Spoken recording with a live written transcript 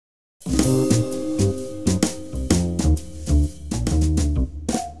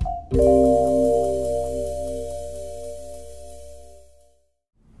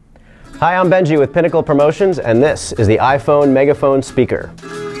Hi, I'm Benji with Pinnacle Promotions, and this is the iPhone Megaphone Speaker.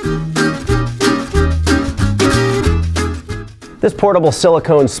 This portable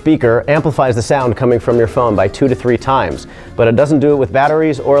silicone speaker amplifies the sound coming from your phone by 2 to 3 times, but it doesn't do it with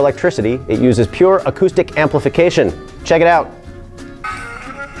batteries or electricity. It uses pure acoustic amplification. Check it out.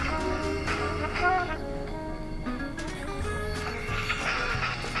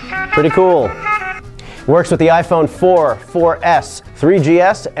 Pretty cool. Works with the iPhone 4, 4S,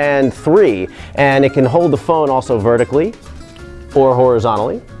 3GS, and 3, and it can hold the phone also vertically or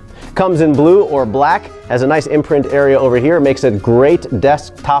horizontally. Comes in blue or black, has a nice imprint area over here, makes a great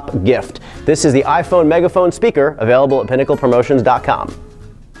desktop gift. This is the iPhone Megaphone Speaker, available at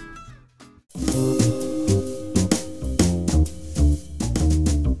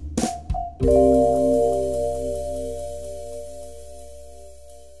pinnaclepromotions.com.